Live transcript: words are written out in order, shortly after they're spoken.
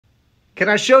Can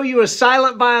I show you a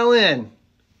silent violin?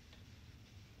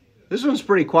 This one's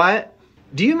pretty quiet.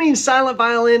 Do you mean silent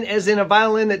violin as in a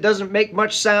violin that doesn't make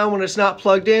much sound when it's not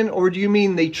plugged in? Or do you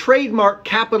mean the trademark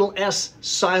capital S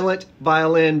silent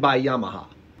violin by Yamaha?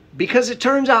 Because it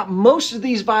turns out most of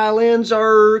these violins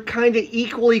are kind of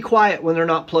equally quiet when they're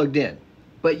not plugged in.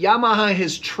 But Yamaha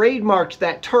has trademarked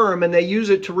that term and they use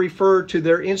it to refer to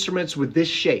their instruments with this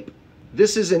shape.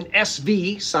 This is an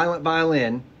SV silent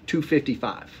violin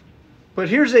 255. But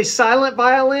here's a silent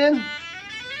violin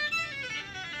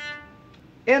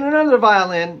and another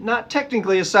violin, not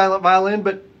technically a silent violin,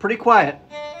 but pretty quiet.